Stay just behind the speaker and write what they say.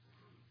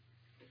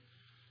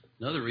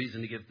Another reason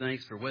to give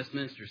thanks for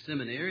Westminster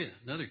Seminary.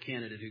 Another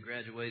candidate who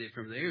graduated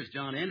from there is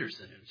John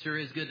Anderson. It sure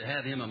is good to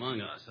have him among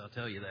us, I'll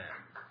tell you that.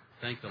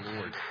 Thank the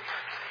Lord.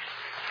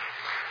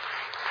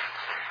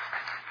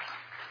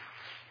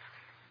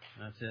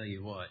 I'll tell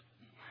you what.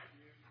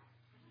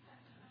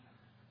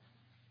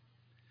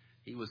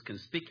 He was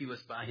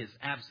conspicuous by his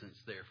absence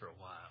there for a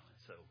while.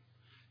 So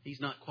he's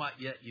not quite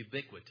yet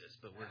ubiquitous,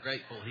 but we're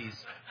grateful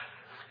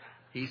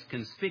he's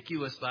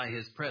conspicuous by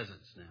his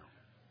presence now.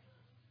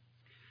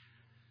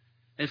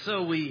 And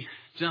so we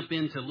jump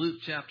into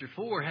Luke chapter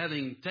 4,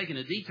 having taken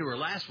a detour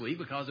last week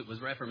because it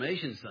was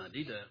Reformation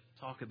Sunday to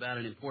talk about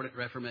an important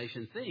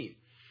Reformation theme.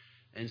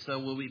 And so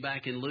we'll be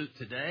back in Luke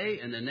today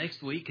and then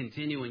next week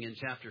continuing in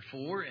chapter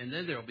 4. And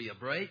then there'll be a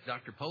break.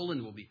 Dr.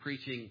 Poland will be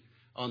preaching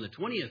on the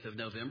 20th of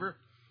November.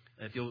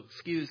 If you'll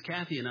excuse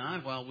Kathy and I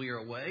while we are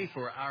away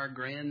for our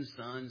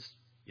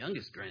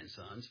youngest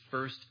grandson's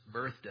first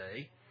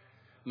birthday.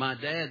 My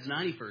dad's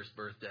 91st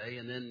birthday,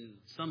 and then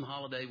some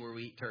holiday where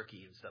we eat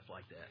turkey and stuff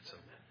like that. So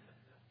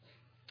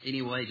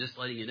anyway, just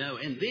letting you know.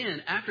 And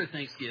then after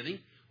Thanksgiving,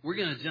 we're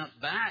going to jump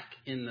back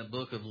in the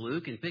book of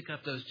Luke and pick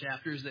up those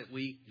chapters that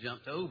we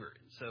jumped over.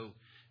 And so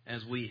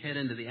as we head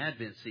into the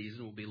Advent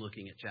season, we'll be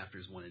looking at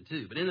chapters 1 and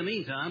 2. But in the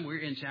meantime, we're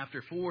in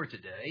chapter 4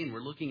 today, and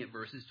we're looking at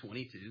verses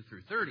 22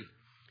 through 30.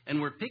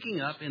 And we're picking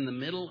up in the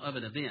middle of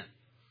an event.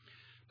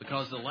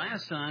 Because the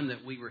last time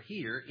that we were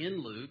here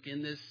in Luke,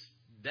 in this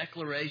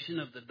declaration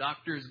of the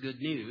doctor's good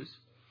news,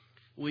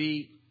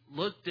 we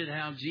looked at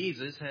how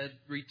Jesus had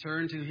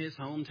returned to his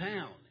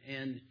hometown.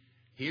 And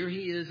here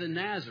he is in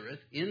Nazareth,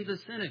 in the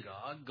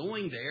synagogue,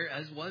 going there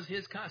as was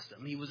his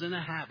custom. He was in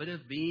a habit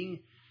of being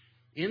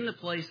in the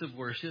place of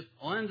worship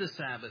on the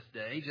Sabbath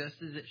day,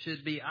 just as it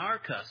should be our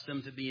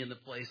custom to be in the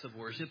place of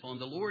worship on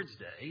the Lord's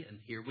day. And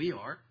here we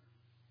are.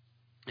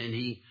 And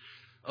he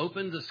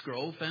opened the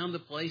scroll, found the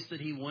place that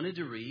he wanted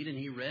to read, and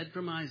he read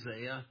from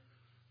Isaiah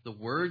the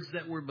words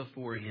that were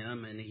before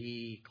him, and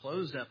he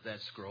closed up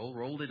that scroll,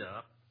 rolled it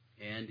up,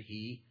 and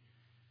he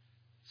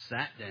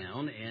sat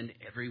down, and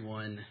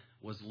everyone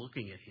was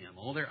looking at him.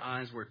 All their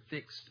eyes were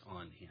fixed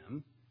on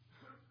him.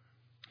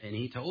 And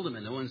he told them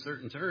in no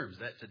uncertain terms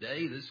that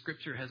today this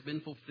scripture has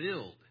been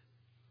fulfilled.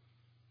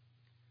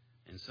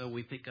 And so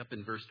we pick up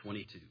in verse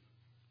 22.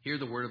 Hear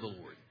the word of the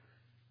Lord.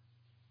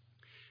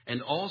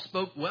 And all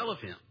spoke well of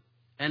him,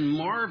 and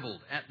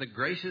marveled at the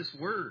gracious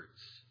words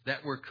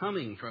that were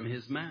coming from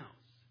his mouth.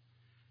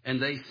 And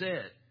they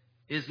said,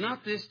 Is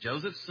not this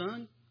Joseph's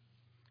son?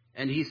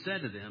 And he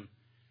said to them,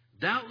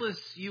 Doubtless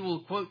you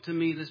will quote to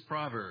me this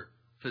proverb,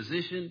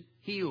 Physician,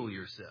 heal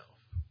yourself.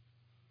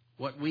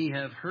 What we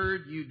have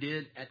heard you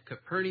did at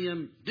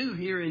Capernaum, do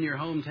here in your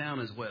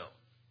hometown as well.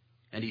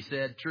 And he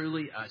said,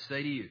 Truly, I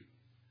say to you,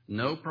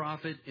 no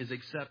prophet is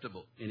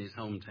acceptable in his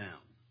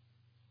hometown.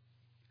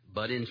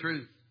 But in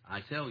truth,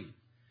 I tell you,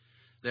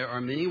 there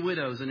are many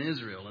widows in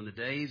Israel in the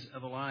days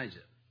of Elijah,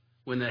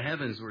 when the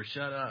heavens were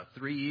shut up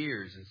 3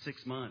 years and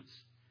 6 months,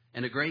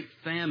 and a great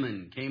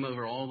famine came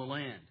over all the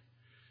land.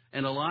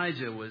 And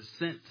Elijah was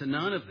sent to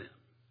none of them,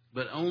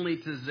 but only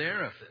to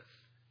Zarephath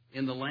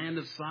in the land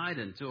of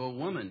Sidon, to a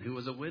woman who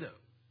was a widow.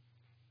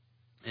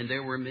 And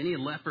there were many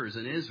lepers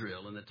in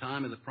Israel in the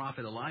time of the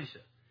prophet Elisha,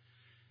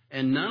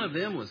 and none of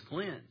them was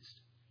cleansed,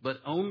 but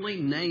only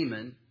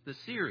Naaman the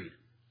Syrian.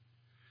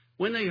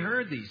 When they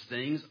heard these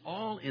things,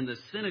 all in the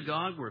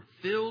synagogue were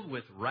filled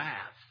with wrath.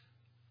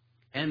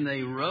 And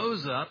they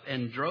rose up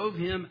and drove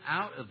him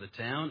out of the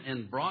town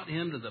and brought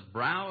him to the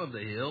brow of the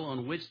hill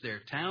on which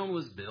their town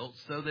was built,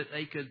 so that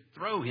they could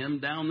throw him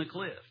down the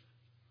cliff.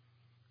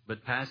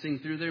 But passing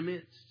through their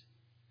midst,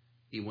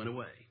 he went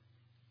away.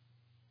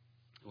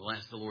 We'll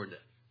ask the Lord to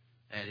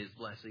add his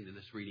blessing to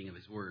this reading of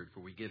his word,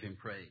 for we give him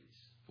praise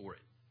for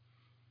it.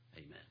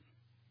 Amen.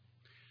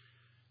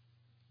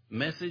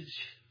 Message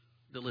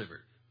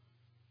delivered,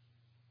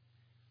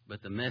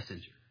 but the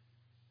messenger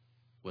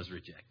was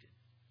rejected.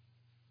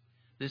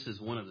 This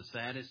is one of the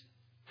saddest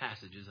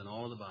passages in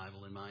all of the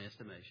Bible, in my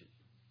estimation.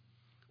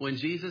 When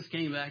Jesus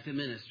came back to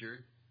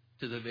minister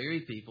to the very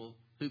people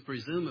who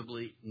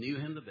presumably knew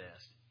him the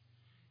best,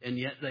 and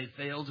yet they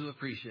failed to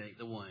appreciate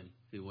the one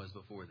who was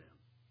before them.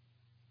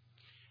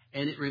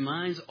 And it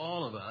reminds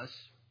all of us,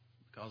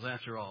 because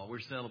after all,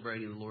 we're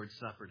celebrating the Lord's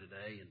Supper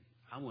today, and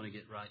I want to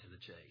get right to the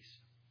chase.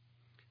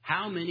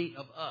 How many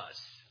of us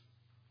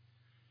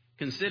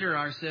consider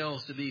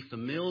ourselves to be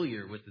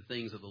familiar with the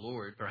things of the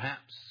Lord?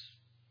 Perhaps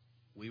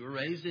we were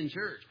raised in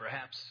church.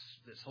 Perhaps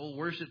this whole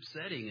worship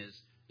setting is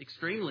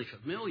extremely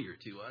familiar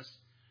to us.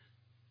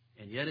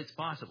 And yet it's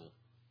possible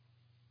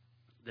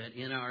that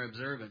in our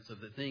observance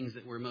of the things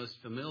that we're most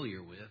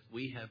familiar with,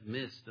 we have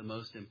missed the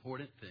most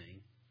important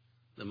thing,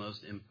 the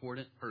most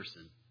important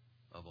person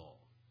of all.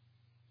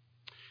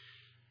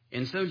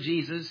 And so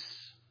Jesus,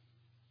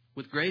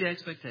 with great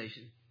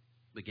expectation,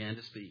 began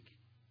to speak.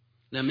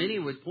 Now, many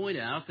would point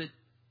out that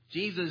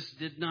Jesus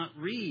did not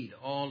read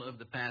all of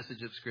the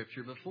passage of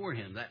Scripture before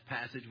him, that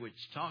passage which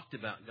talked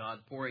about God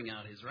pouring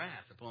out his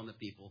wrath upon the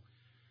people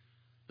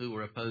who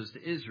were opposed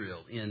to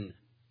Israel in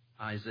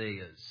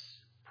Isaiah's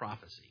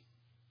prophecy.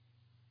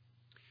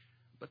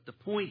 But the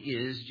point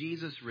is,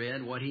 Jesus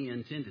read what he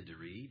intended to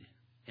read,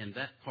 and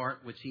that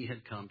part which he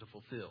had come to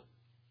fulfill.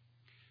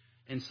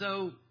 And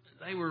so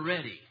they were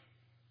ready.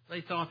 They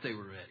thought they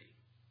were ready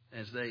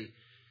as they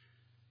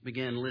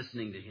began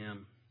listening to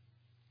him,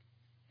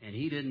 and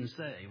he didn't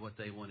say what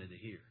they wanted to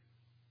hear.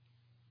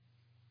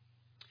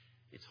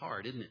 It's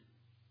hard, isn't it,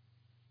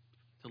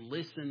 to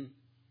listen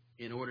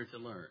in order to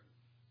learn.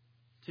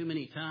 Too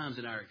many times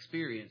in our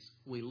experience,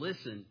 we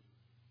listen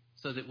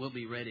so that we'll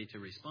be ready to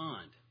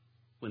respond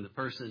when the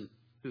person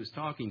who's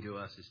talking to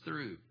us is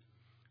through.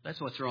 That's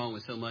what's wrong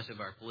with so much of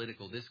our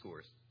political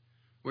discourse.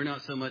 We're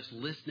not so much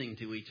listening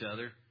to each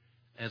other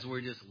as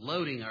we're just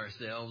loading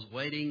ourselves,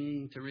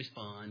 waiting to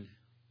respond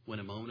when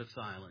a moment of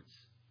silence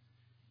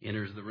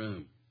enters the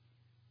room.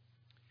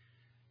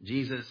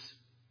 Jesus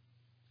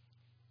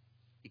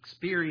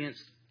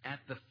experienced at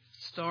the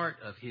start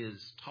of his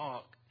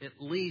talk at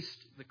least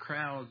the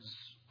crowd's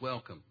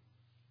welcome.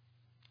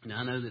 Now,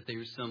 I know that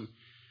there's some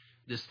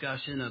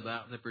discussion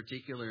about the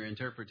particular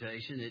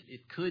interpretation.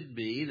 It could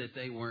be that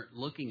they weren't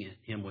looking at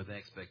him with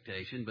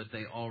expectation, but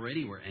they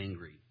already were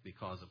angry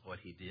because of what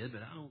he did.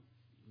 But I don't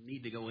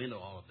need to go into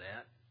all of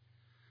that.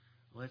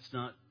 Let's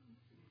not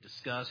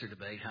discuss or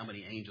debate how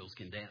many angels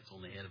can dance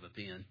on the head of a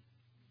pin.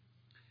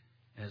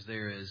 As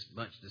there is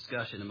much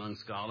discussion among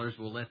scholars,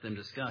 we'll let them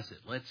discuss it.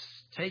 Let's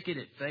take it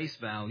at face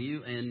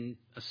value and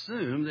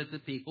assume that the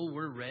people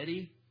were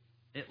ready,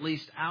 at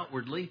least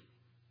outwardly,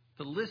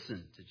 to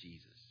listen to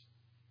Jesus.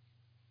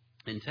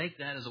 And take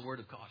that as a word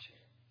of caution,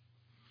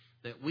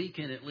 that we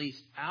can at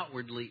least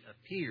outwardly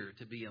appear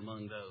to be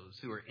among those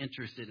who are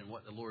interested in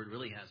what the Lord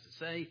really has to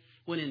say,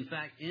 when in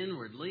fact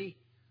inwardly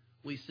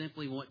we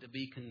simply want to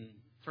be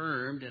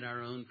confirmed in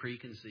our own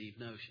preconceived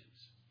notions.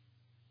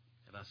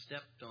 Have I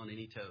stepped on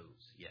any toes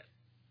yet?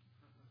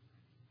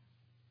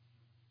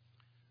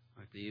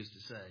 Like they used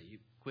to say, you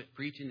quit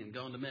preaching and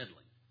gone to meddling.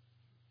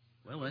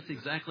 Well, that's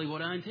exactly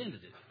what I intend to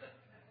do.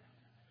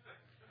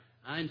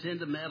 I intend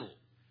to meddle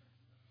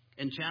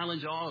and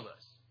challenge all of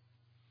us.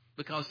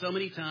 Because so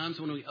many times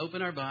when we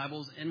open our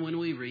Bibles and when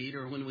we read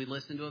or when we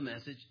listen to a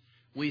message,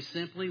 we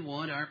simply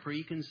want our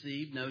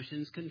preconceived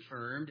notions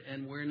confirmed,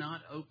 and we're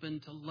not open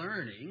to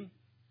learning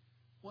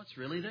what's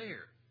really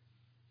there.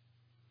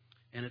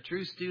 And a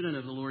true student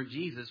of the Lord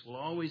Jesus will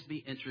always be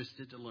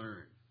interested to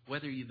learn,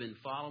 whether you've been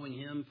following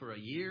him for a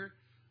year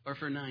or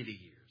for 90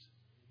 years.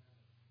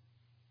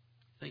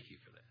 Thank you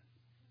for that.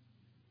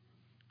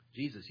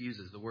 Jesus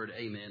uses the word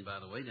amen, by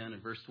the way, down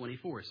in verse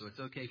 24, so it's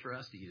okay for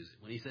us to use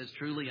it. When he says,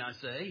 truly I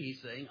say,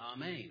 he's saying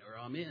amen or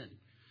amen.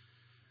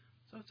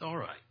 So it's all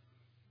right,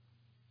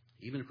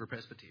 even for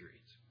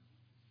Presbyterians,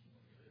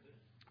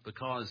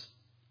 because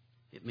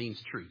it means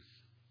truth.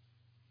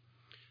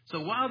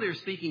 So while they're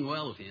speaking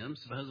well of him,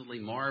 supposedly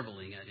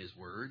marveling at his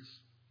words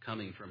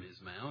coming from his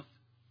mouth,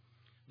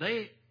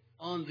 they,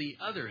 on the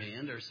other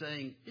hand, are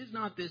saying, is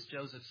not this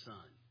Joseph's son?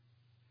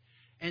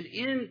 And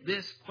in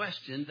this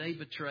question, they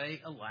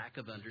betray a lack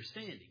of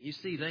understanding. You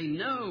see, they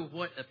know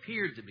what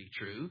appeared to be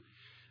true.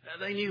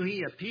 They knew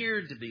he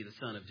appeared to be the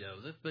son of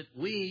Joseph, but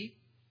we,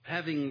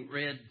 having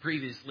read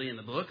previously in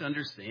the book,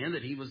 understand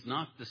that he was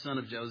not the son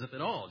of Joseph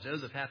at all.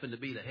 Joseph happened to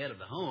be the head of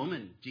the home,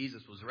 and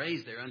Jesus was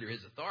raised there under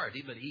his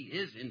authority, but he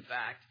is, in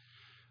fact,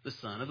 the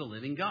Son of the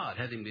living God,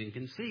 having been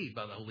conceived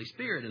by the Holy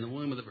Spirit in the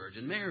womb of the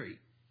Virgin Mary.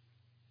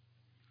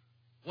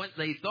 What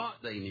they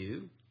thought they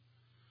knew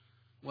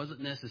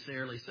wasn't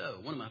necessarily so.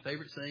 One of my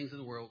favorite sayings in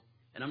the world,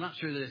 and I'm not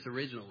sure that it's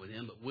original with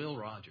him, but Will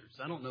Rogers.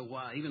 I don't know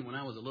why. Even when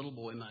I was a little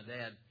boy, my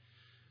dad,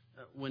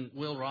 when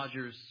Will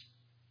Rogers,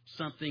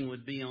 something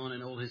would be on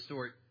an old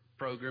historic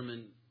program,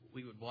 and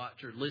we would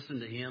watch or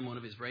listen to him, one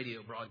of his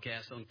radio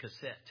broadcasts on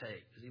cassette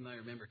tape. Does anybody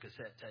remember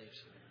cassette tapes?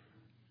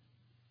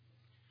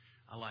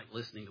 I like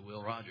listening to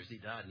Will Rogers. He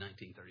died in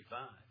 1935.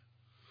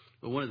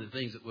 But one of the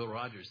things that Will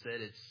Rogers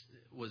said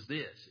was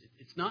this: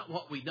 it's not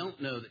what we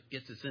don't know that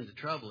gets us into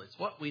trouble. It's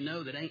what we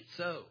know that ain't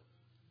so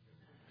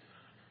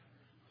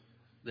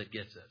that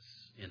gets us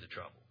into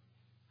trouble.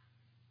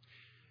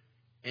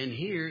 And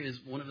here is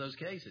one of those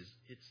cases.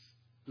 It's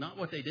not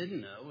what they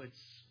didn't know. It's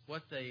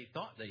what they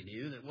thought they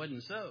knew that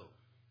wasn't so.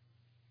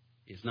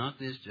 Is not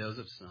this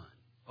Joseph's son?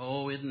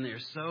 Oh, isn't there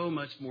so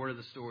much more to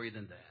the story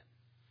than that?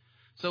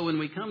 So when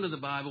we come to the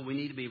Bible, we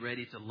need to be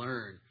ready to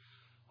learn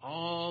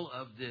all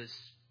of this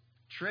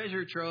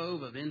treasure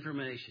trove of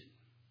information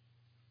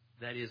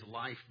that is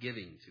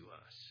life-giving to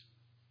us.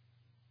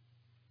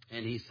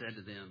 And he said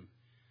to them,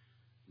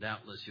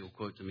 doubtless you'll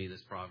quote to me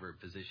this proverb,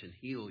 physician,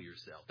 heal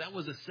yourself. That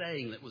was a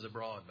saying that was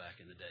abroad back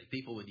in the day.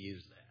 People would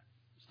use that.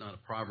 It's not a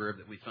proverb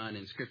that we find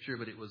in Scripture,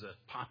 but it was a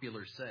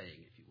popular saying,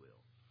 if you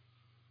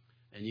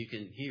will. And you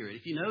can hear it.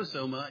 If you know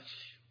so much,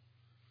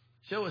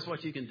 show us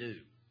what you can do.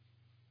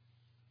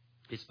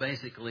 It's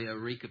basically a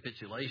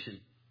recapitulation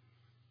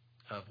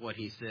of what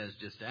he says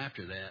just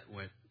after that,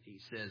 where he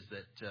says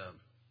that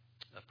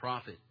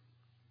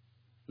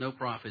no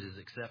prophet is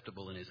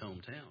acceptable in his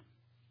hometown,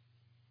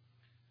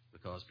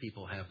 because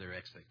people have their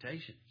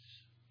expectations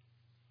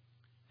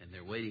and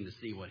they're waiting to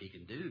see what he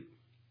can do.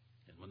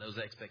 And when those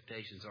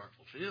expectations aren't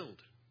fulfilled,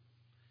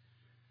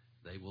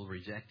 they will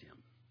reject him.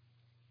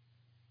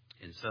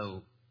 And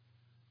so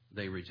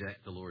they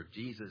reject the Lord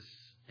Jesus,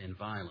 and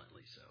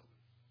violently so.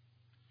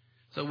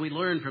 So we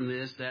learn from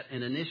this that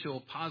an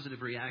initial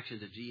positive reaction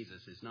to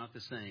Jesus is not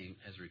the same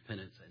as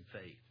repentance and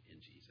faith in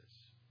Jesus.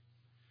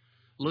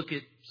 Look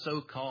at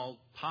so-called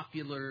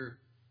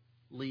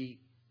popularly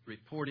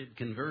reported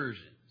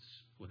conversions,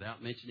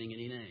 without mentioning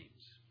any names,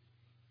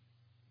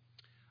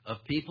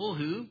 of people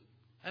who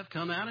have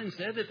come out and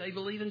said that they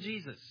believe in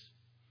Jesus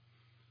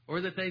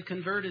or that they've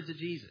converted to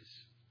Jesus.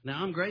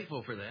 Now, I'm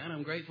grateful for that.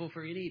 I'm grateful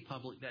for any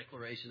public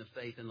declaration of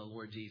faith in the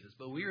Lord Jesus.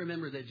 But we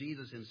remember that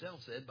Jesus himself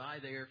said, by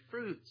their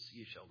fruits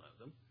you shall know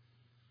them.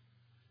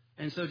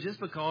 And so just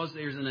because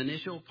there's an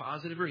initial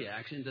positive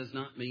reaction does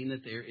not mean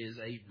that there is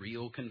a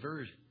real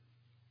conversion.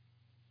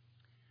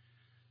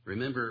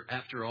 Remember,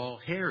 after all,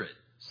 Herod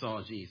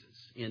saw Jesus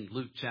in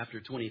Luke chapter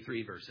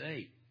 23, verse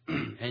 8.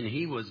 And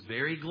he was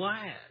very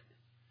glad,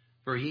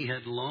 for he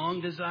had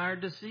long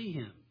desired to see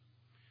him,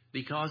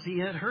 because he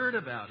had heard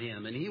about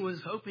him, and he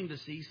was hoping to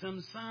see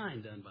some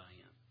sign done by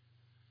him.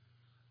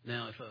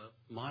 Now, if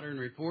a modern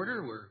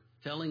reporter were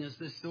telling us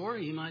this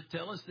story, he might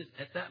tell us that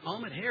at that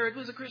moment, Herod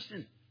was a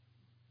Christian.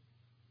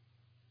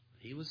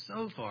 He was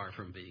so far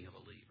from being a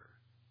believer.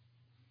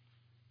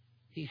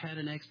 He had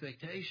an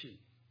expectation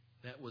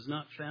that was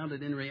not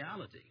founded in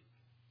reality.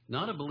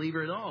 Not a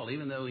believer at all,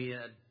 even though he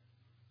had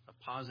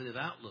a positive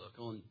outlook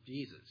on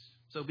Jesus.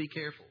 So be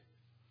careful.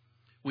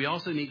 We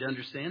also need to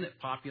understand that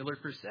popular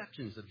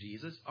perceptions of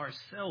Jesus are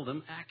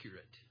seldom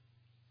accurate.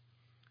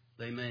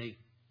 They may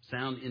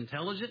sound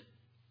intelligent.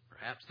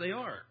 Perhaps they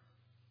are.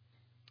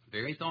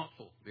 Very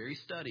thoughtful, very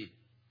studied.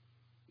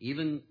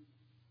 Even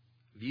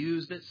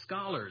views that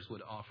scholars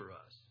would offer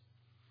us.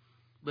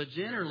 But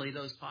generally,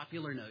 those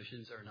popular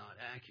notions are not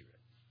accurate.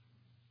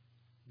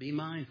 Be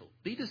mindful.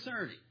 Be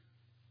discerning.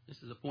 This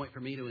is a point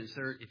for me to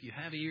insert. If you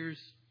have ears,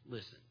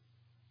 listen.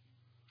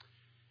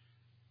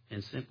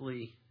 And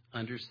simply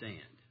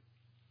understand.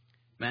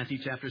 Matthew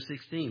chapter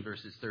 16,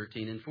 verses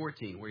 13 and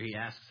 14, where he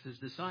asks his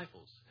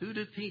disciples, who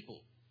do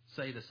people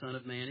say the Son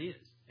of Man is?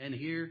 And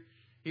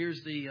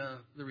here's the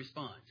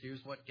response.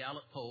 Here's what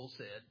Gallup poll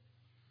said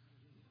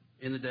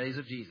in the days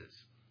of Jesus.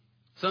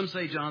 Some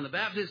say John the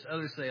Baptist,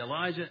 others say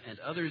Elijah, and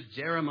others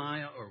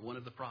Jeremiah or one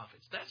of the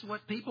prophets. That's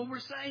what people were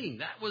saying.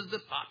 That was the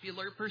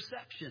popular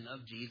perception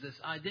of Jesus'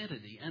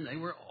 identity, and they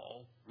were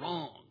all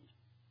wrong.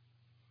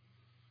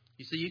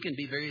 You see, you can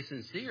be very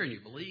sincere in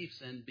your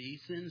beliefs and be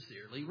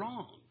sincerely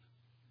wrong.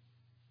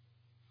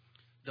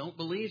 Don't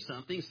believe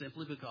something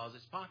simply because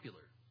it's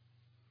popular.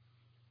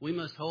 We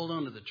must hold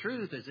on to the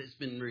truth as it's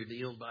been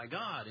revealed by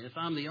God. And if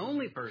I'm the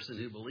only person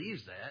who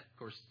believes that, of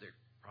course, there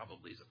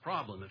probably is a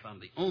problem if I'm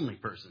the only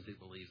person who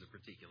believes a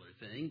particular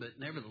thing. But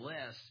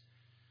nevertheless,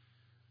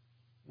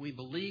 we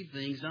believe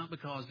things not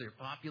because they're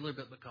popular,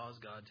 but because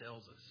God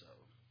tells us so.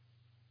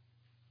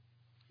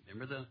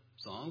 Remember the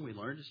song we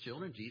learned as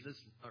children?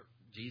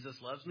 Jesus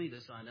loves me,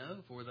 this I know,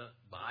 for the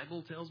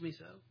Bible tells me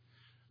so.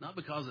 Not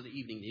because of the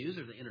evening news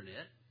or the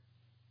internet,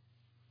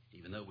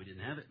 even though we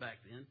didn't have it back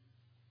then.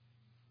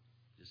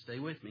 Just stay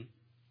with me.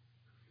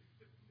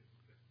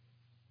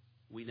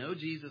 We know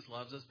Jesus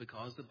loves us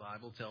because the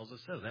Bible tells us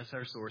so. That's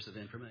our source of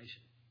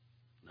information,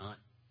 not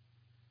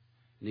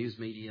news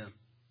media,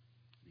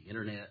 the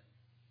internet,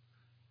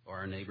 or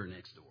our neighbor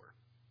next door.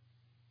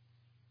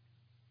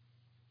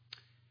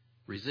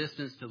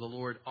 Resistance to the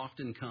Lord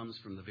often comes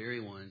from the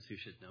very ones who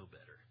should know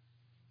better.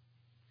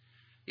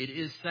 It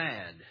is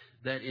sad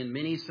that in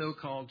many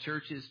so-called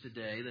churches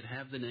today that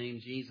have the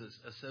name Jesus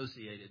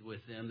associated with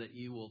them, that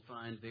you will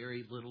find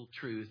very little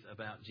truth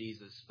about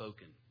Jesus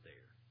spoken there.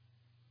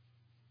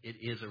 It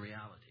is a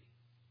reality.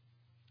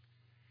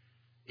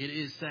 It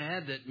is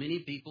sad that many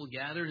people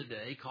gather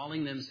today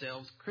calling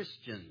themselves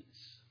Christians,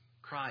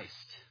 Christians,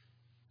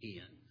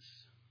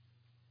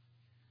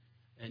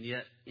 and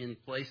yet in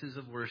places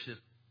of worship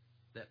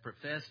that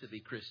profess to be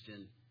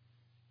Christian,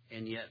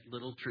 and yet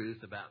little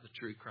truth about the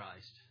true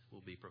Christ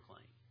will be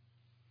proclaimed.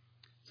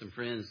 Some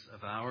friends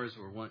of ours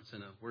were once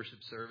in a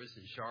worship service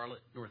in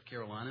Charlotte, North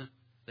Carolina.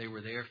 They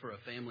were there for a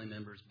family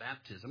member's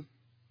baptism.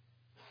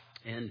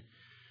 And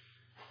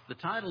the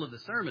title of the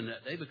sermon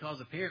that day, because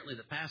apparently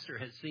the pastor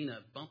had seen a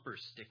bumper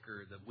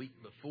sticker the week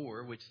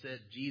before which said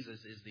Jesus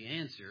is the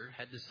answer,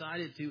 had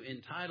decided to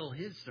entitle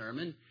his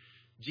sermon,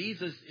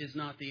 Jesus is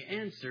not the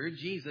answer,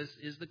 Jesus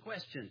is the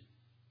question.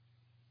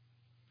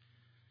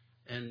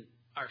 And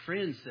our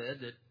friend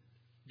said that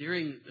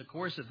during the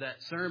course of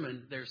that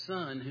sermon, their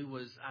son, who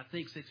was, I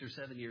think, 6 or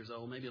 7 years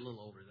old, maybe a little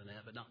older than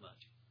that, but not much,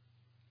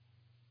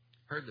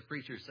 heard the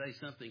preacher say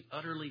something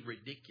utterly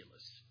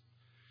ridiculous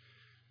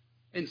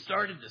and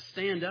started to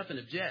stand up and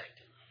object.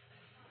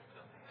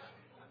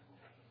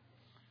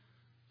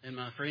 And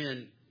my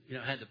friend,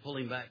 had to pull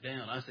him back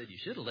down. I said, you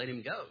should have let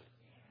him go.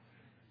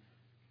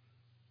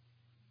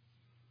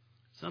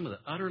 Some of the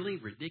utterly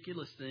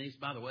ridiculous things.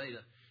 By the way,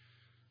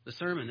 the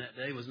sermon that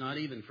day was not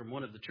even from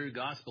one of the true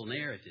gospel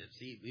narratives.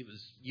 He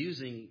was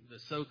using the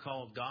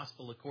so-called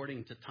gospel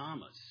according to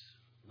Thomas,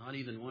 not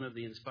even one of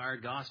the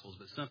inspired gospels,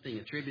 but something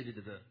attributed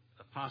to the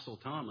Apostle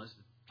Thomas.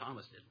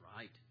 Thomas didn't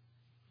write.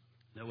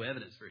 No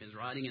evidence for his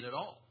writing it at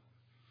all.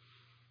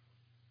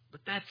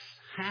 But that's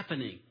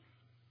happening.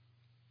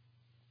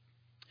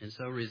 And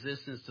so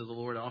resistance to the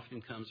Lord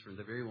often comes from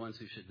the very ones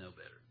who should know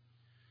better.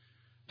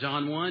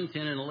 John 1,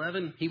 10 and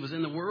 11, he was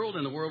in the world,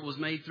 and the world was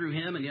made through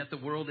him, and yet the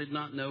world did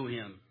not know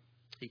him.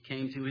 He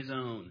came to his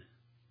own,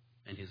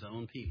 and his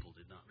own people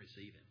did not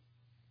receive him.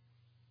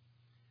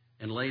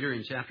 And later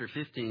in chapter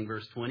 15,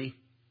 verse 20,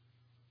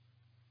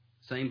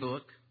 same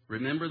book,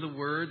 remember the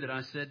word that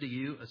I said to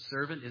you, a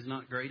servant is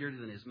not greater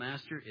than his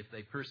master. If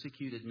they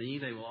persecuted me,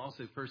 they will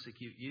also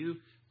persecute you.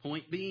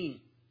 Point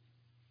being,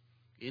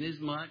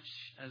 inasmuch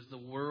as the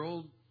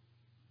world,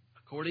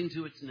 according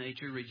to its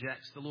nature,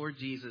 rejects the Lord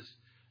Jesus,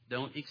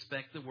 don't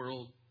expect the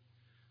world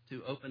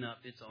to open up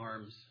its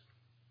arms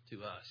to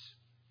us.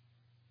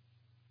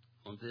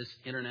 On this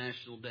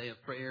International Day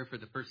of Prayer for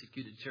the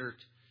Persecuted Church,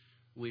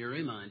 we are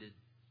reminded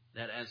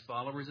that as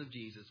followers of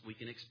Jesus, we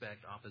can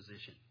expect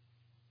opposition.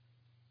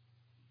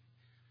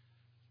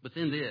 But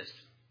then this,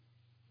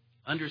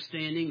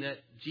 understanding that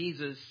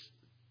Jesus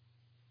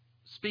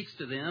speaks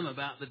to them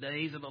about the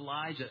days of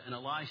Elijah and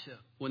Elisha,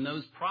 when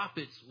those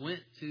prophets went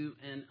to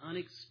an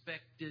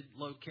unexpected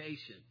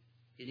location.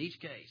 In each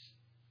case,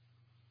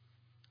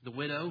 the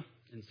widow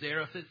in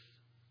Zarephath,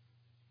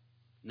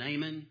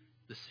 Naaman,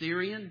 the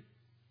Syrian,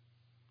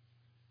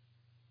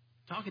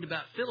 talking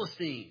about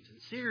Philistines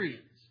and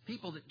Syrians,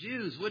 people that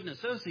Jews wouldn't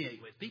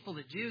associate with, people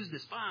that Jews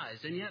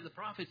despised, and yet the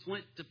prophets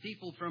went to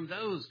people from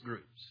those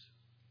groups.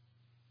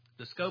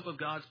 The scope of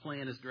God's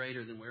plan is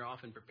greater than we're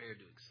often prepared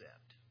to accept.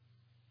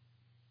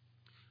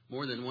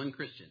 More than one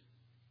Christian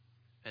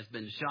has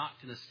been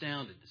shocked and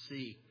astounded to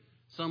see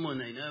someone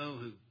they know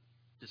who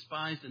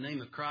despised the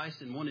name of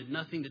Christ and wanted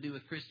nothing to do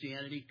with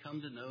Christianity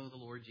come to know the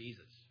Lord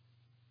Jesus.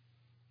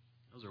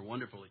 Those are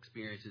wonderful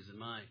experiences in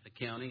my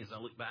accounting as I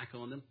look back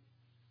on them.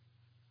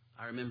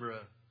 I remember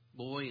a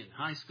boy in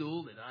high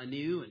school that I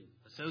knew and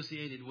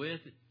associated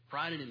with that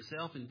prided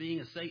himself in being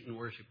a Satan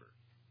worshiper.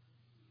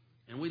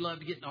 And we loved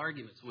to get in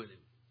arguments with him.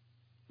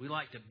 We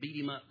liked to beat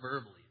him up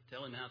verbally and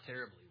tell him how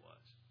terrible he was.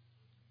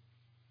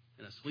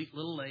 And a sweet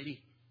little lady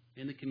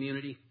in the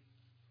community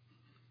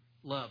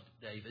loved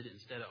David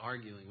instead of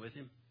arguing with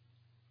him,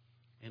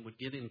 and would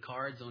give him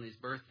cards on his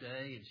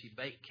birthday, and she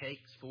baked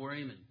cakes for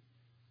him and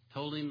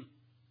told him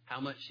how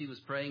much she was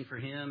praying for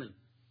him. And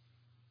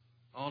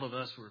all of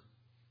us were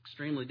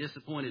extremely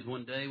disappointed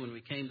one day when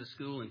we came to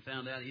school and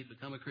found out he'd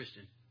become a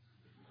Christian.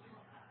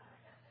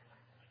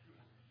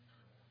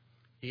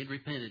 He had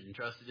repented and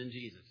trusted in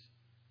Jesus.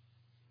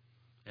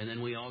 And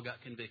then we all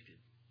got convicted.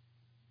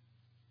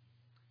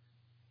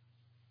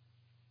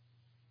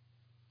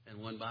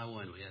 And one by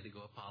one, we had to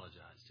go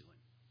apologize to him.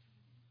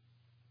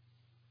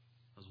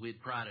 Because we had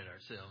prided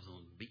ourselves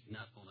on beating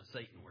up on a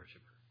Satan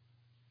worshiper.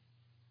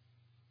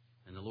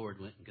 And the Lord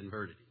went and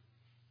converted him.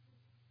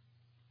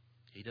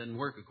 He doesn't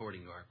work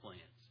according to our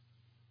plans.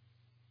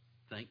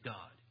 Thank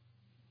God.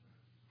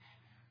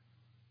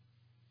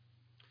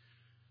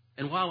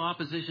 And while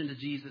opposition to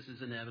Jesus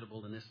is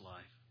inevitable in this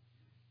life,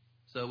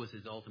 so was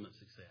his ultimate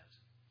success.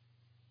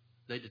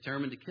 They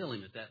determined to kill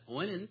him at that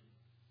point, and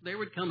there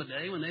would come a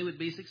day when they would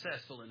be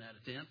successful in that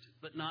attempt,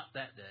 but not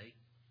that day.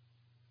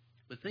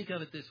 But think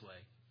of it this way.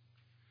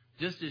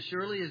 Just as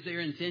surely as their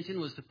intention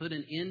was to put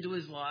an end to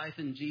his life,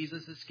 and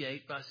Jesus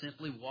escaped by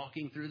simply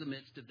walking through the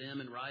midst of them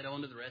and right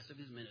on to the rest of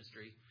his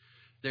ministry,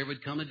 there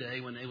would come a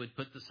day when they would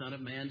put the Son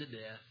of Man to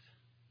death,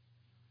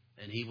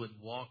 and he would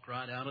walk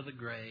right out of the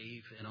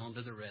grave and on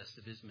to the rest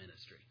of his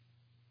ministry.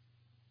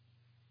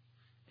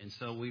 And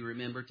so we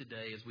remember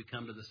today as we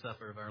come to the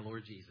supper of our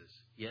Lord Jesus.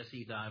 Yes,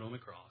 he died on a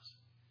cross,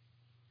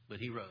 but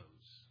he rose,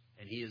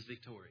 and he is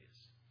victorious.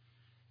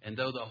 And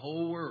though the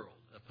whole world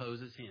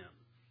opposes him,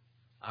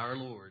 our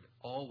Lord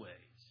always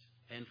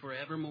and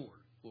forevermore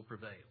will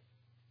prevail.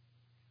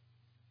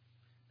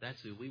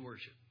 That's who we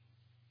worship.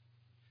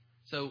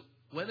 So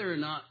whether or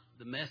not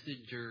the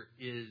messenger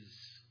is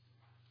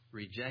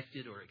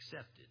rejected or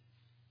accepted,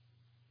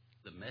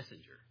 the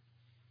messenger,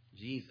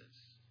 Jesus,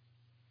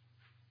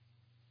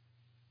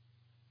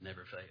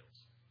 never fails.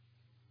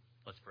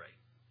 Let's pray.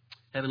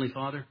 Heavenly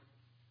Father,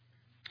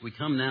 we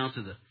come now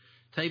to the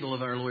table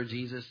of our Lord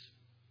Jesus,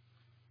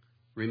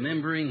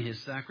 remembering his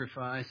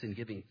sacrifice and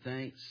giving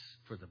thanks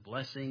for the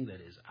blessing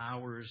that is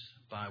ours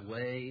by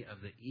way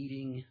of the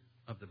eating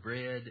of the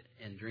bread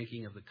and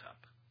drinking of the cup.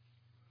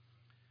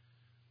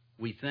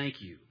 We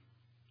thank you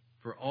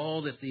for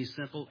all that these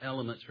simple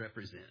elements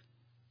represent.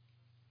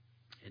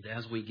 And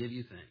as we give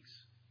you thanks,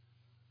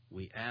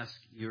 we ask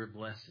your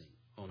blessing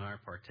on our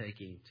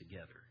partaking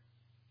together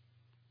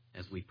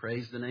as we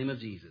praise the name of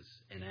Jesus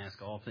and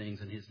ask all things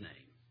in his name.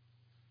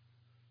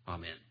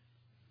 Amen.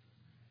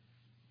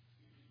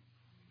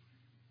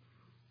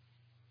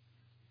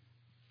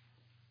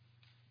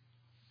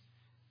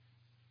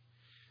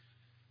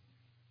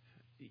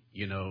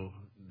 You know,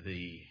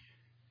 the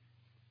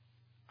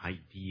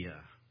idea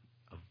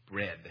of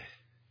bread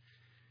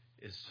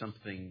is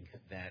something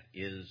that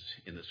is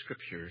in the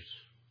Scriptures,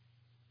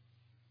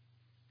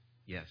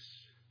 yes,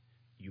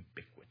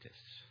 ubiquitous.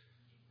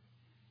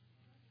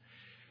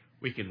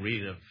 We can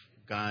read of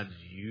God's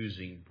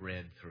using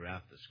bread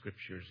throughout the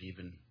Scriptures,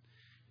 even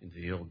into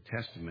the Old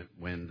Testament.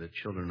 When the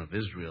children of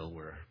Israel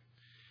were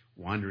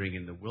wandering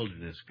in the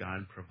wilderness,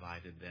 God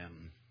provided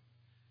them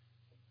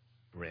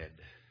bread,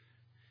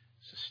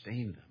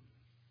 sustained them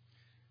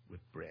with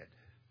bread.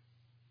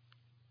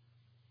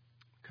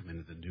 Come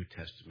into the New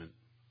Testament.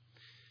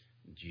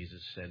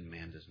 Jesus said,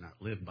 man does not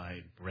live by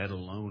bread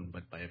alone,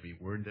 but by every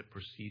word that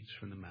proceeds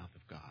from the mouth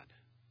of God.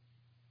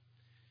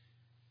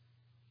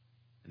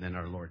 And then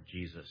our Lord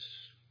Jesus,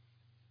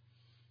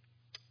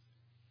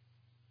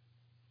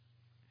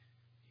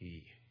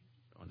 he,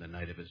 on the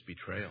night of his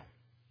betrayal,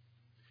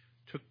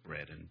 took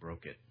bread and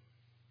broke it.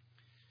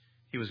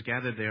 He was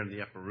gathered there in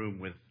the upper room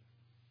with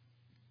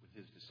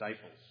his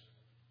disciples.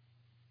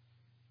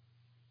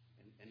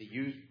 And he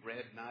used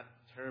bread not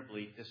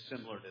terribly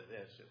dissimilar to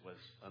this. It was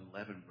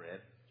unleavened bread,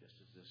 just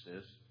as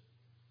this is.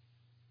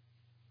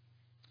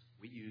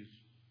 We use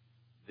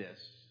this.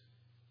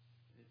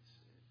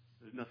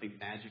 There's nothing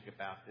magic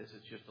about this.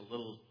 It's just a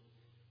little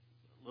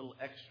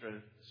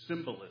extra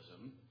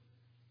symbolism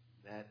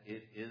that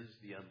it is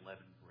the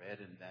unleavened bread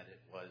and that it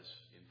was,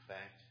 in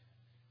fact,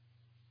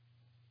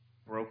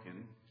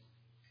 broken.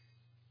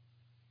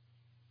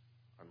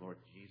 Our Lord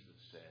Jesus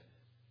said,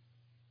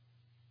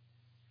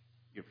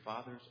 your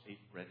fathers ate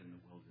bread in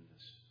the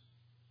wilderness,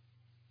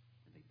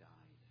 and they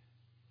died.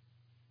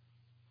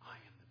 I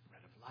am the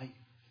bread of life.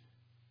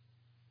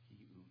 He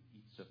who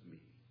eats of me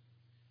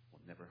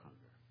will never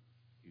hunger.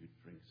 He who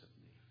drinks of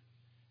me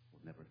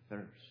will never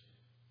thirst.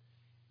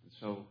 And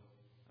so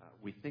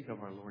we think of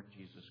our Lord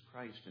Jesus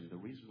Christ, and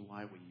the reason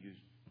why we use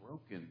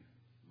broken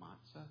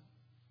matzah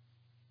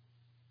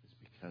is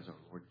because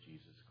our Lord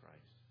Jesus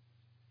Christ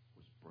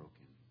was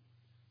broken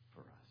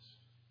for us.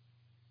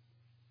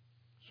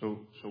 So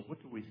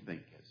what do we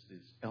think as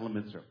these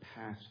elements are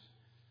passed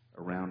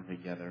around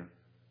together,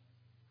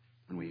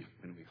 and we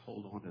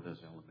hold on to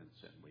those elements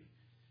and we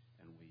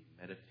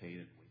meditate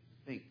and we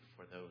think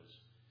for those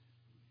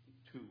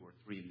 2 or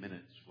 3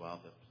 minutes while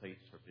the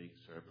plates are being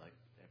served like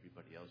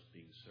everybody else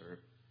being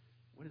served?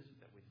 What is it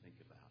that we think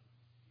about?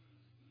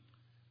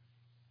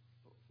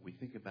 We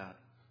think about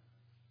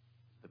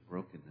the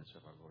brokenness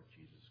of our Lord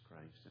Jesus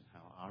Christ and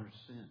how our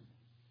sin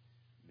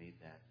made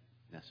that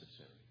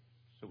necessary.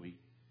 So we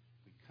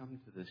come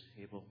to this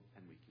table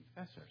and we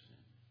confess our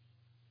sin.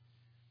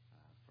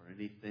 For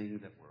anything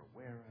that we're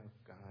aware of,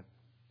 God,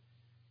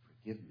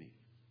 forgive me.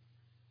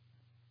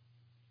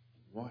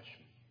 Wash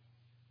me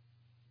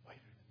whiter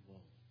than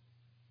wool.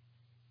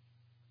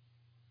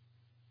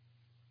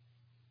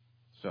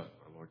 So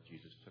our Lord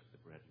Jesus took the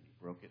bread and he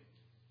broke it,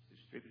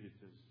 distributed it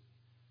to his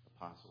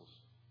apostles,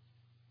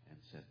 and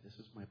said, this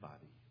is my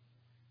body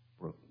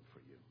broken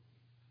for you.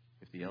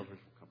 If the elders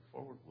will come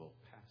forward, we'll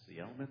pass the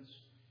elements.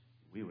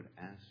 We would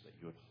ask that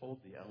you would hold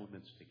the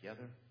elements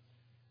together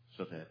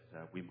so that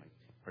we might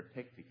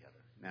partake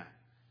together. Now,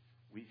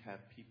 we have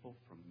people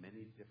from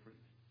many different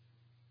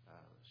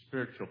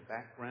spiritual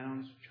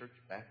backgrounds, church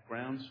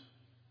backgrounds.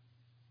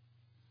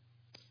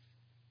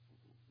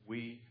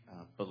 We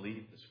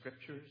believe the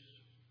Scriptures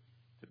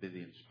to be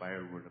the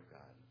inspired Word of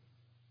God.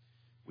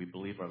 We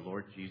believe our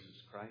Lord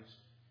Jesus Christ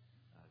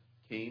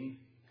came,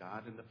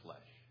 God in the flesh,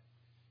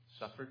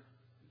 suffered,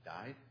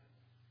 died,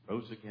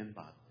 rose again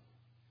bodily,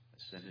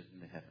 ascended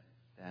into heaven.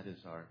 That is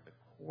the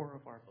core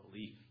of our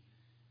belief.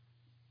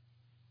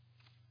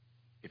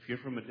 If you're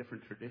from a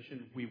different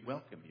tradition, we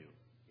welcome you.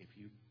 If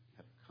you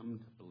have come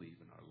to believe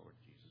in our Lord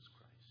Jesus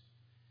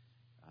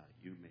Christ,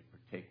 you may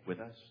partake with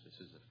us.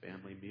 This is a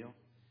family meal.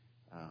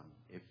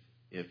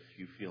 If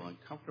you feel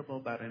uncomfortable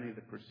about any of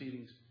the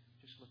proceedings,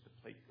 just let the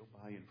plate go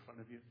by in front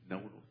of you. No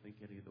one will think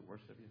any of the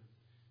worse of you.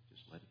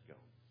 Just let it go.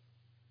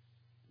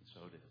 And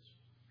so it is.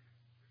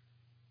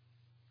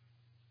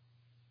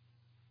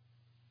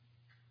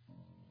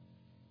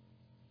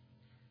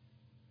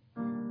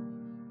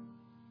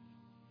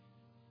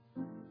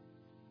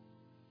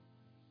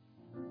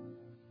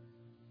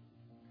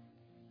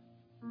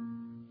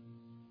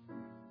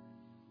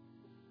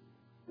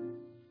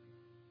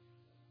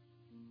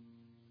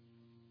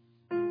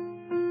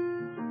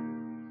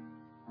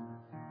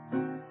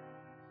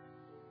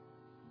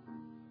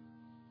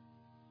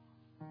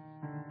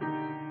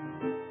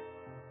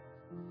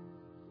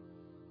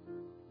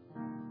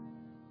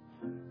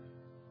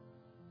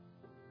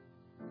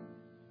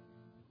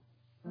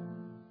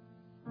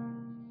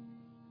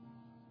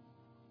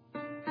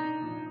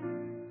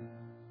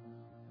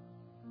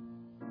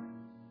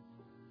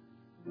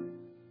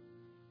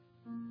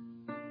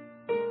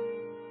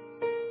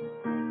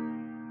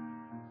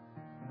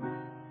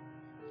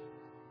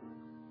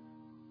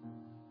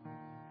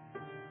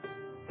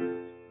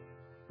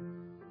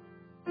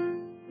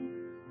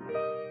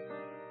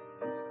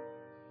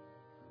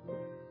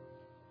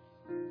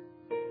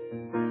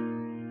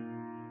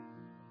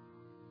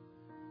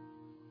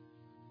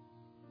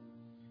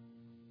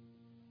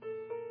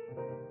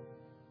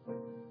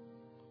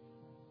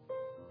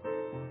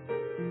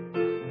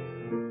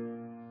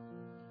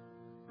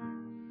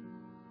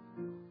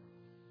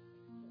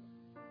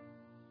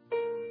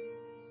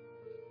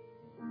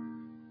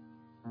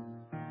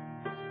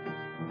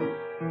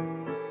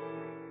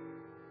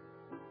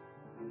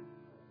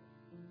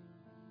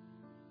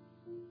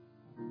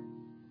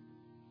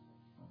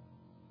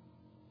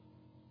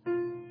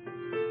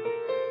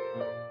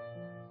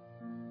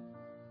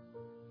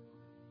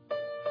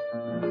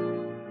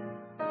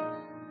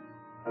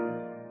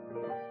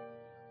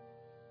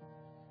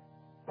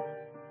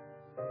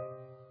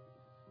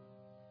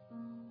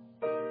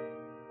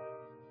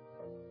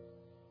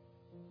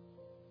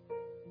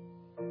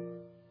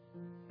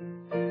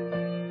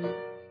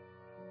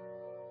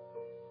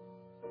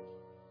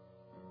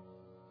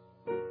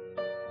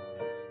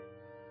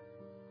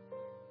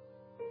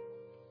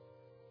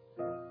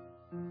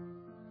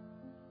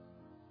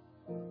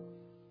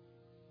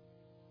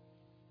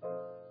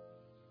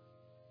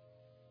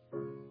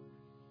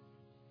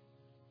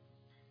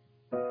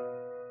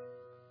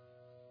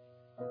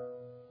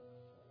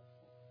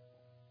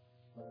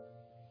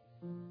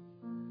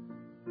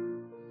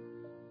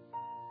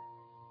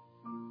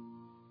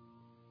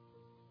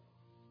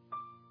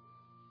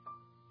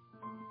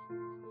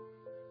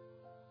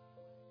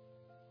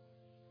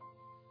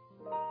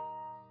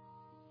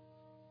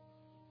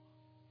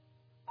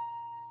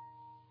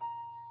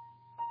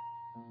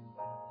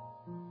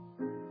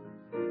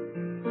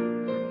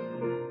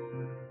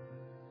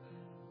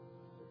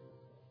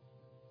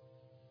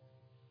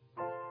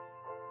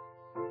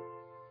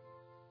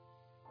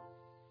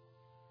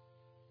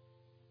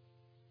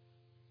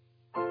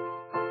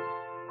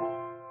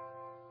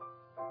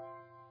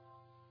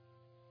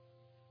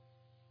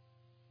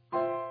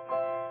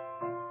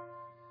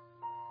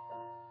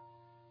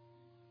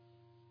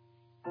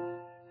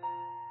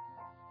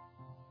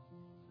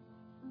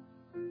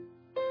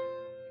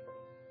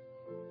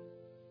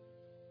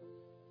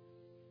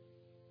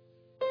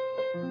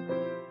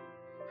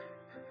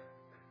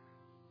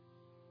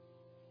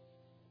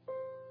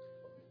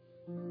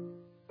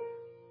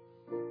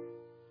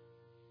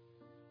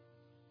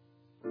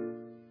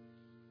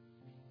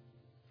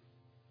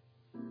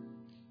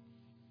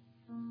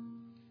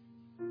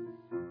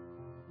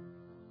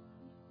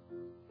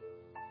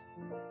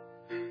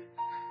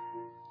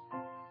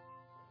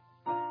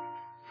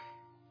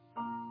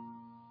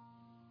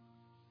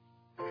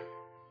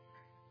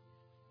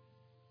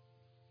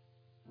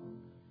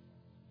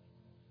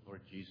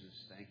 Lord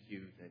Jesus, thank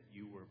you that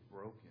you were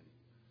broken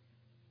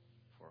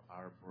for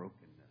our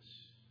brokenness,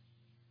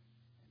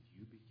 and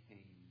you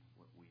became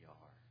what we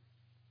are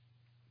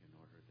in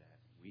order that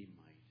we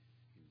might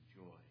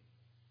enjoy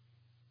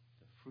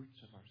the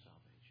fruits of our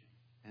salvation.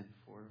 And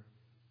for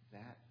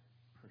that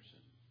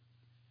person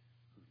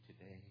who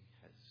today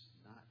has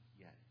not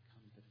yet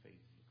come to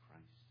faith in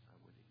Christ, I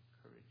would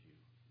encourage you,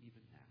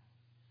 even now,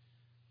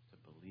 to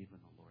believe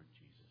in the Lord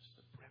Jesus,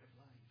 the bread of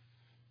life.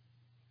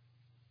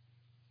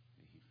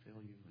 May he fill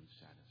you and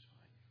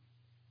satisfy you.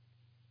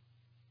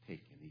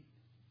 Take and eat.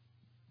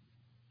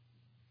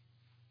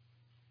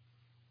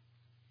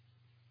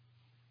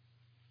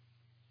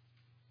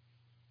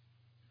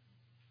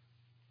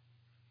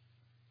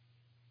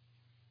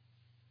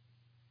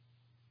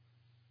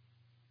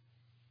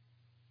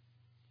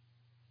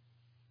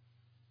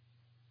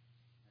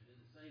 And in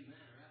the same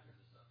manner, after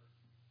the supper,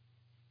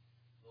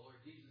 the Lord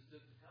Jesus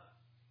took the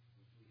cup,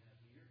 which we have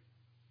here,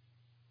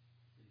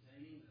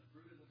 containing the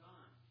fruit of the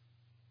vine,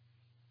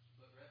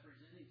 but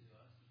representing to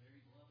us the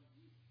very blood of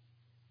Jesus.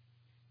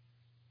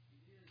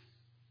 It is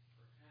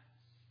perhaps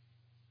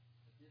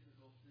a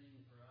difficult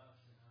thing for us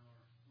in our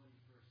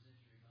 21st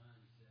century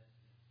mindset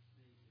to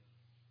think of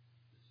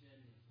the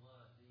shedding of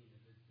blood being a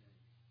good thing.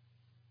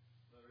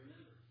 But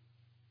remember,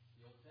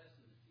 the Old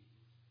Testament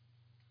teaches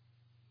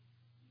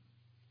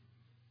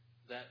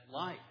that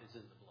life is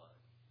in the blood.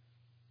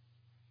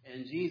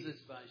 And Jesus,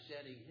 by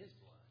shedding his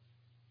blood,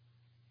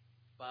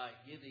 by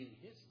giving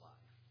his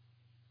life,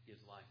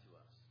 gives life to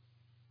us.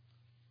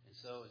 And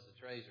so as the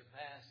trays are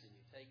passed and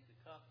you take the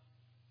cup,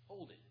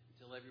 hold it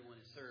until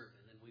everyone is served,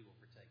 and then we will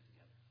partake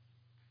together.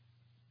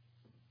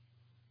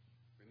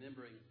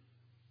 Remembering,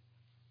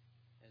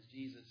 as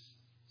Jesus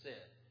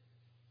said,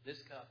 this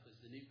cup is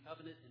the new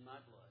covenant in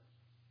my blood,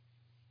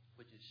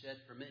 which is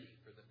shed for many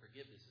for the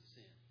forgiveness of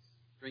sins.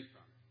 Drink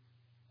from it,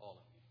 all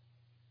of you.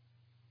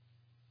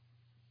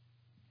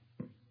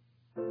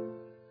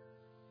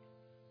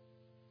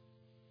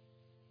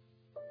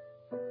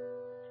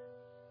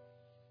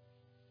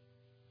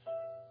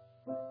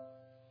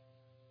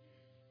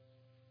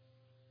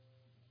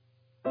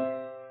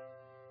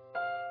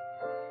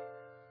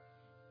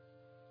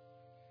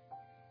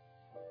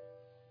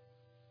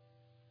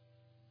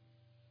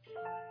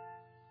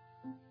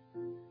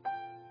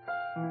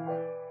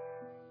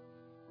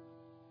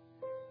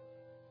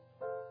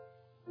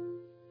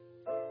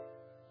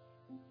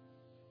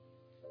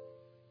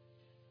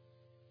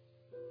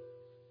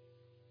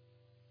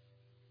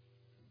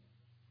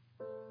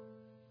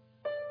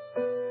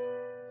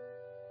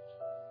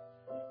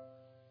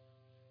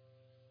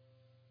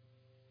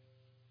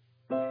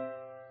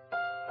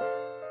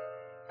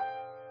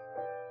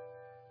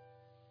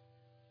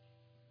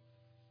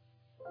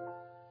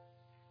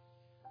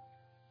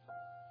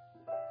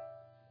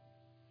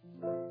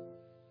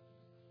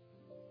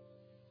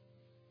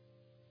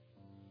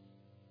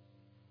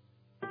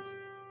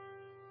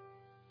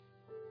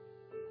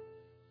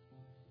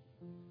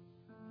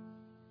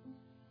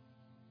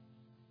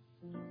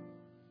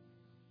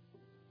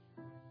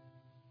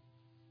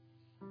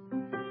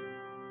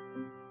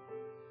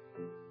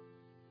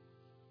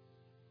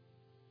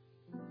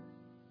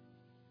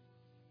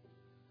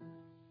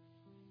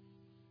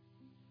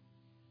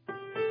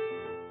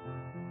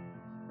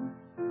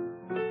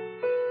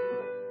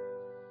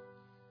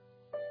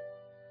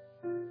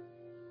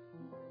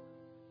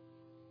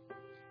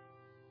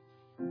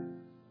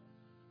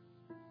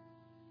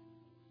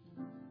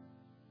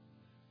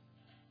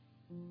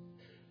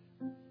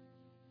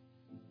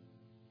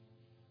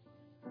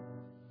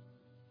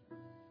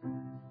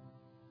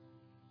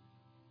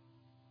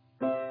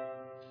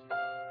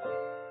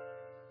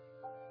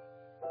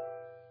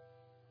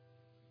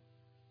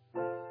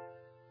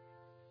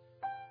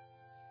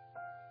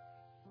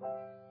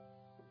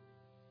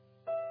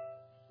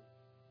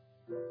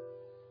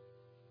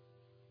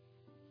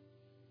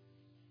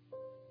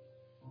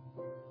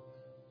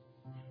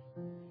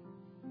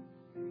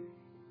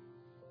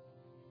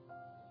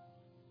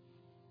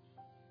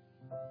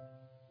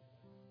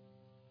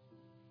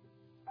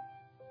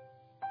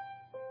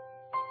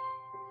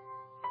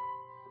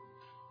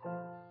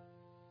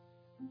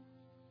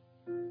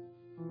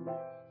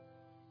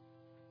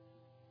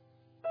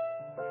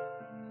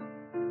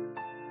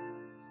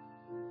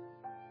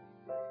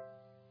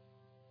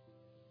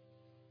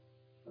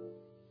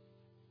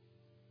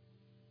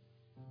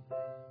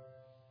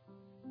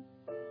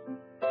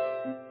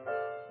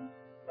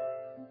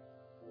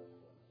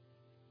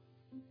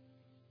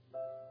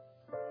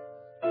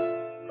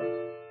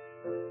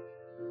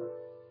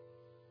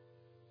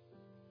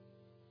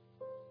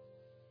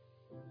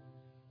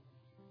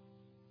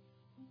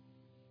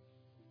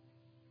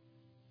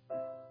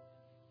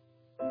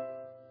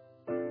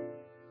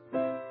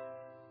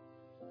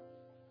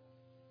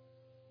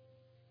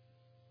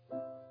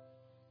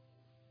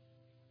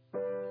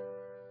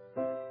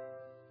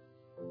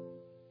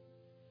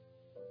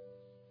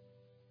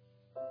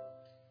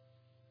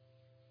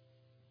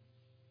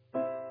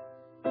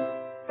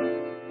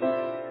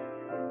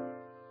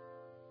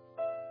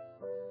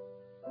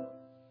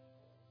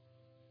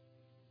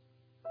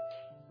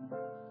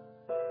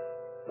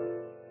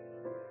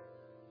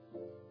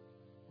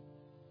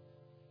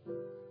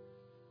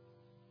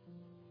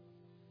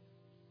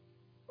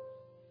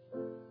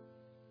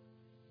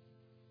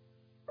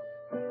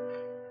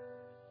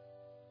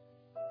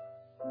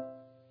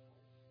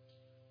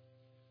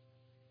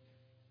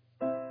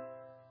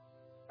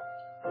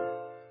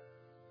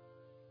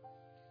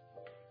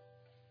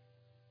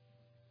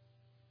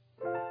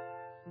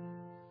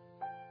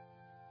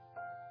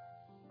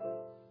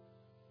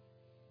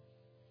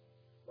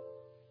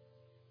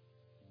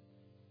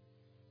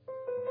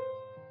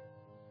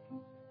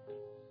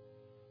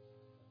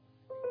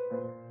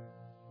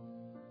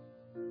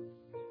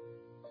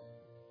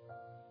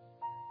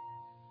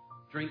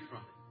 Drink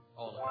from it,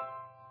 all of it.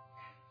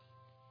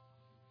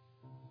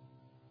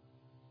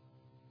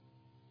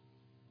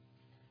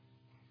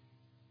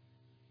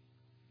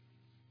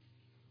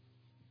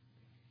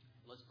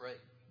 Let's pray.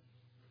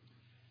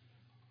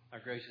 Our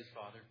gracious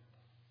Father,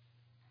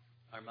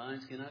 our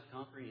minds cannot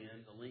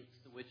comprehend the lengths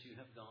to which you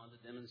have gone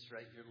to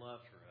demonstrate your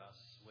love for us,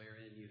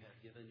 wherein you have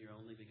given your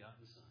only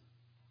begotten Son.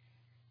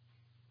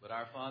 But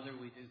our Father,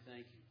 we do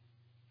thank you.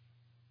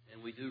 And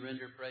we do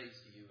render praise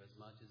to you as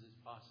much as is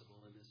possible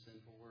in this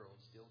sinful world,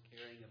 still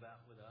carrying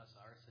about with us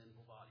our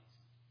sinful bodies.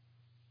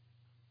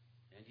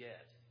 And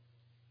yet,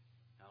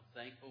 how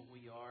thankful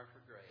we are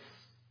for grace,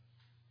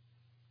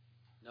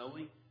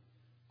 knowing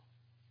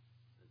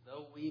that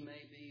though we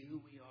may be who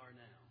we are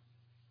now,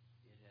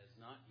 it has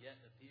not yet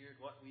appeared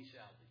what we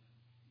shall be.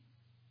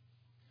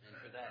 And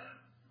for that,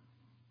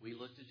 we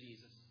look to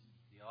Jesus,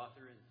 the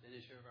author and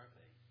finisher of our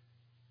faith,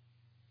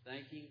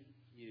 thanking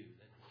you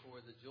that for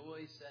the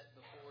joy set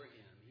before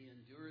him, he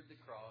endured the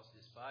cross,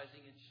 despising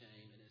its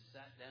shame, and is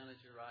sat down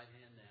at your right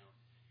hand now,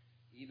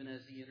 even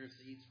as he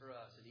intercedes for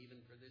us, and even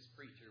for this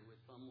preacher with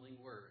fumbling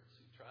words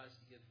who tries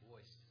to give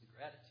voice to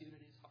gratitude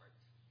in his heart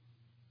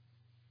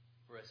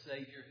for a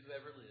Savior who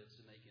ever lives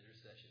to make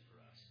intercession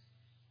for us.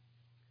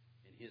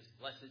 In his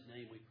blessed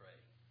name we pray.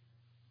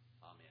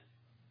 Amen.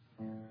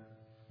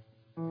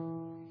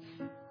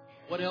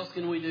 What else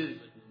can we do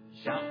but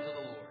shout to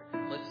the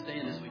Lord? Let's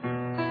stand as we do.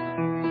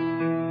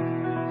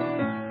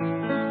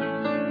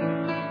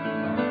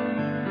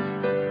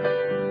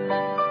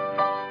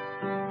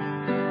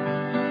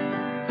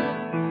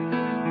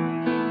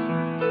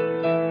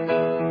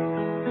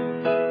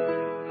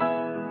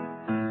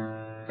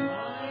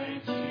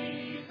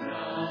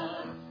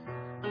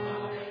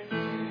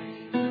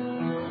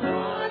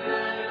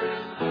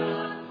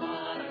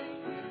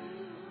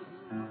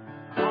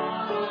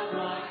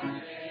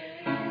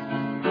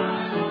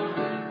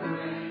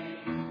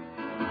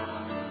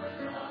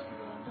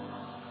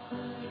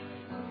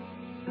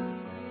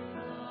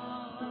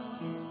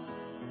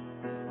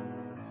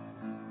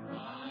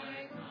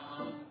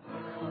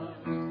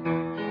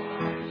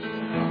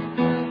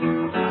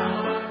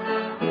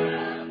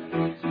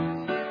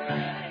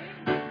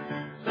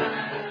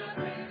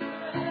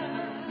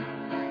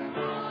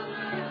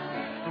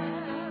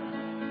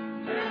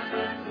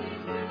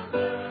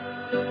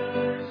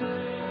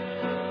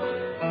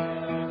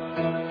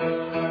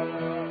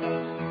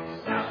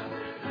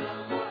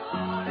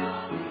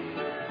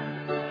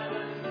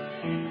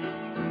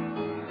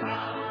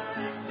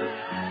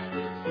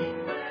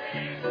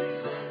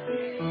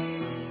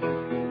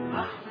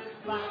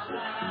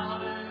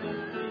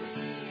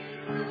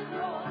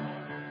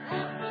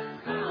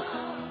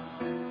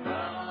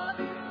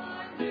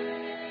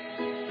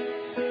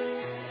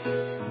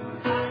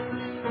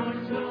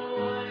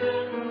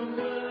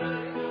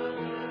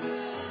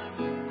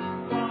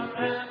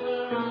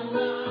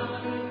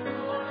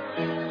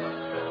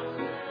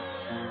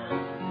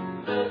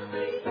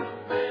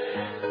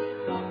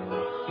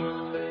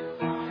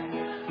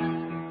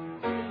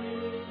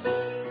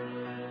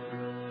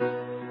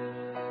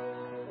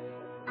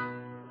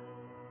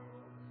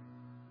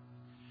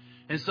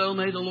 And so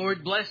may the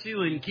Lord bless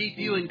you and keep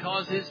you and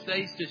cause his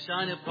face to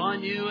shine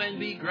upon you and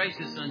be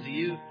gracious unto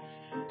you.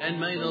 And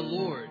may the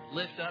Lord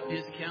lift up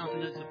His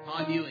countenance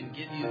upon you and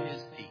give you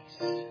His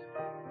peace,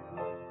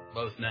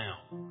 both now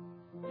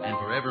and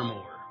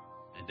forevermore.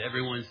 And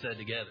everyone said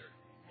together,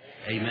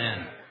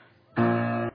 Amen.